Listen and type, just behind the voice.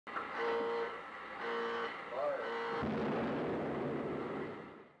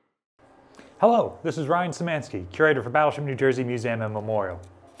Hello, this is Ryan Szymanski, curator for Battleship New Jersey Museum and Memorial.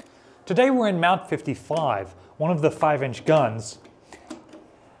 Today we're in Mount 55, one of the 5-inch guns,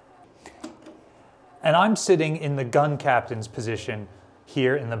 and I'm sitting in the gun captain's position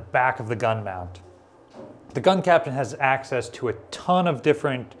here in the back of the gun mount. The gun captain has access to a ton of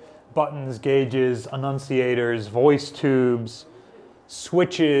different buttons, gauges, annunciators, voice tubes,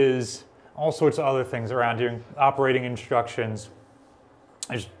 switches, all sorts of other things around here, operating instructions.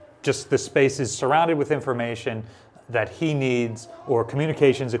 The space is surrounded with information that he needs, or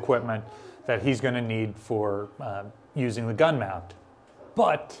communications equipment that he's going to need for using the gun mount.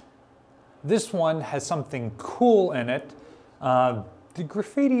 But this one has something cool in it. The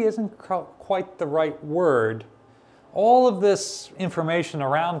graffiti isn't quite the right word. All of this information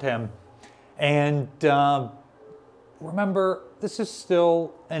around him, and remember, this is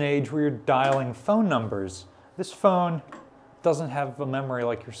still an age where you're dialing phone numbers. This phone doesn't have a memory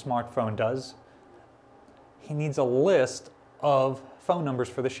like your smartphone does. He needs a list of phone numbers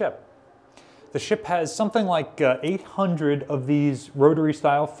for the ship. The ship has something like 800 of these rotary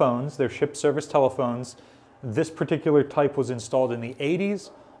style phones. They're ship service telephones. This particular type was installed in the 80s,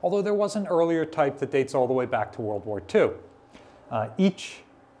 although there was an earlier type that dates all the way back to World War II. Each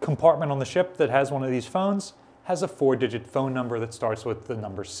compartment on the ship that has one of these phones has a 4-digit phone number that starts with the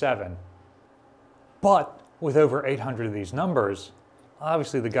number 7. But with over 800 of these numbers,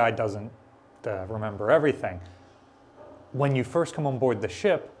 obviously the guy doesn't remember everything. When you first come on board the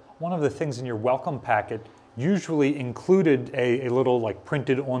ship, one of the things in your welcome packet usually included a little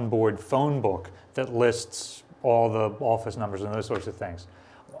printed onboard phone book that lists all the office numbers and those sorts of things.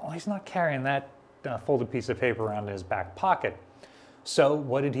 Well, he's not carrying that folded piece of paper around in his back pocket. So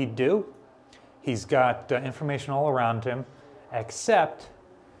what did he do? He's got information all around him, except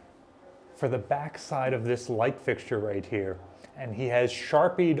for the back side of this light fixture right here. And he has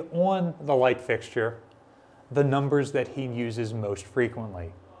Sharpied on the light fixture the numbers that he uses most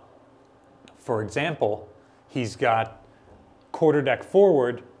frequently. For example, he's got quarterdeck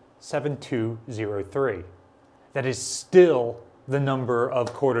forward 7203. That is still the number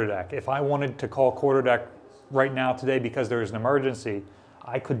of quarterdeck. If I wanted to call quarterdeck right now today because there is an emergency,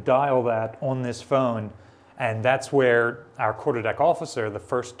 I could dial that on this phone, and that's where our quarterdeck officer, the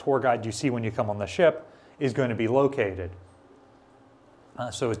first tour guide you see when you come on the ship, is going to be located.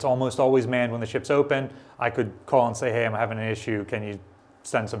 So it's almost always manned when the ship's open. I could call and say, hey, I'm having an issue, can you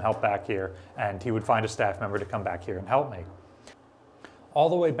send some help back here? And he would find a staff member to come back here and help me. All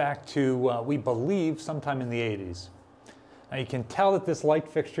the way back to, we believe, sometime in the 80s. Now you can tell that this light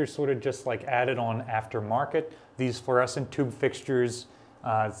fixture is sort of just added on aftermarket. These fluorescent tube fixtures,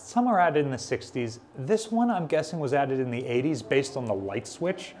 some are added in the 60s. This one, I'm guessing, was added in the 80s based on the light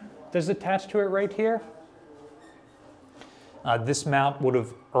switch that's attached to it right here. This mount would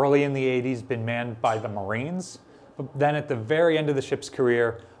have, early in the 80s, been manned by the Marines, but then at the very end of the ship's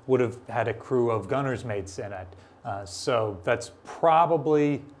career, would have had a crew of gunner's mates in it. So that's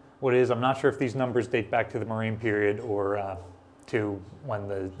probably what it is. I'm not sure if these numbers date back to the Marine period or to when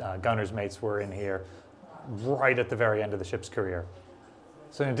the gunner's mates were in here, right at the very end of the ship's career.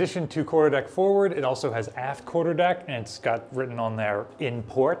 So in addition to quarterdeck forward, it also has aft quarterdeck, and it's got written on there in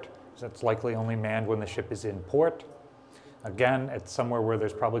port. So that's likely only manned when the ship is in port. Again, it's somewhere where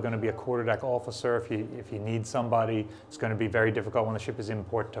there's probably going to be a quarterdeck officer. If you need somebody, it's going to be very difficult when the ship is in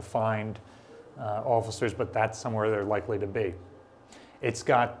port to find officers, but that's somewhere they're likely to be. It's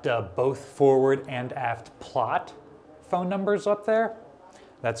got both forward and aft plot phone numbers up there.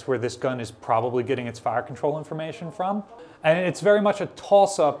 That's where this gun is probably getting its fire control information from. And it's very much a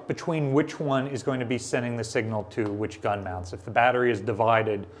toss-up between which one is going to be sending the signal to which gun mounts. If the battery is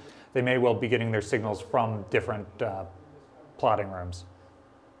divided, they may well be getting their signals from different plotting rooms.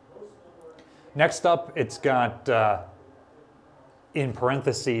 Next up, it's got, in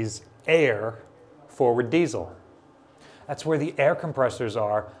parentheses, air forward diesel. That's where the air compressors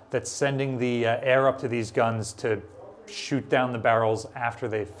are that's sending the air up to these guns to shoot down the barrels after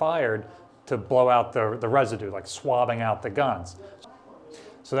they've fired to blow out the residue, like swabbing out the guns.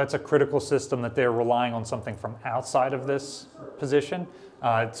 So that's a critical system that they're relying on something from outside of this position.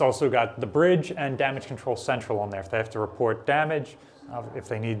 It's also got the bridge and damage control central on there. If they have to report damage, if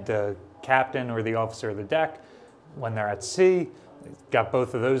they need the captain or the officer of the deck, when they're at sea, it's got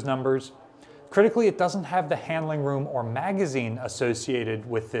both of those numbers. Critically, it doesn't have the handling room or magazine associated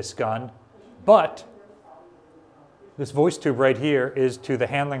with this gun, but this voice tube right here is to the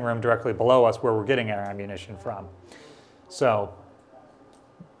handling room directly below us where we're getting our ammunition from. So,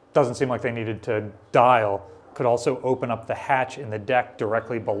 doesn't seem like they needed to dial. Could also open up the hatch in the deck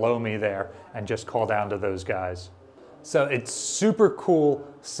directly below me there and just call down to those guys. So it's super cool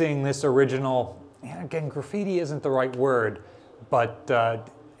seeing this original, again, graffiti isn't the right word, but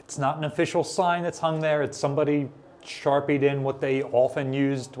it's not an official sign that's hung there. It's somebody Sharpied in what they often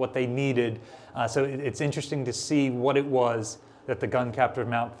used, what they needed. So it's interesting to see what it was that the gun captain of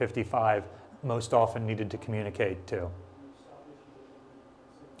Mount 55 most often needed to communicate to.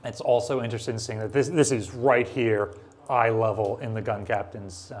 It's also interesting seeing that this is right here, eye level in the gun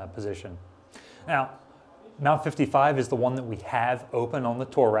captain's position. Now, Mount 55 is the one that we have open on the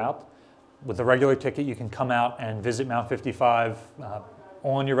tour route. With a regular ticket, you can come out and visit Mount 55.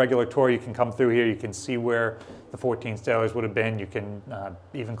 On your regular tour, you can come through here. You can see where the 14 sailors would have been. You can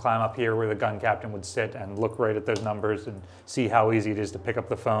even climb up here where the gun captain would sit and look right at those numbers and see how easy it is to pick up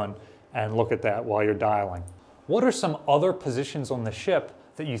the phone and look at that while you're dialing. What are some other positions on the ship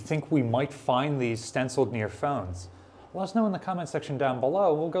that you think we might find these stenciled near phones? Let us know in the comment section down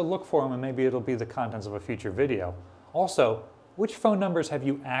below. We'll go look for them and maybe it'll be the contents of a future video. Also, which phone numbers have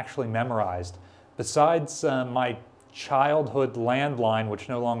you actually memorized? Besides my childhood landline, which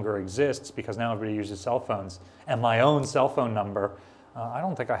no longer exists because now everybody uses cell phones, and my own cell phone number, I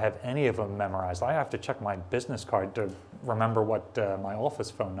don't think I have any of them memorized. I have to check my business card to remember what my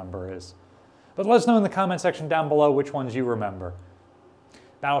office phone number is. But let us know in the comment section down below which ones you remember.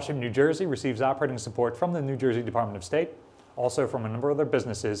 Battleship New Jersey receives operating support from the New Jersey Department of State, also from a number of other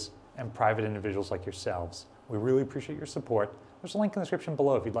businesses and private individuals like yourselves. We really appreciate your support. There's a link in the description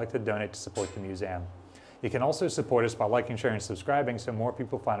below if you'd like to donate to support the museum. You can also support us by liking, sharing, and subscribing so more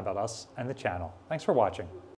people find about us and the channel. Thanks for watching.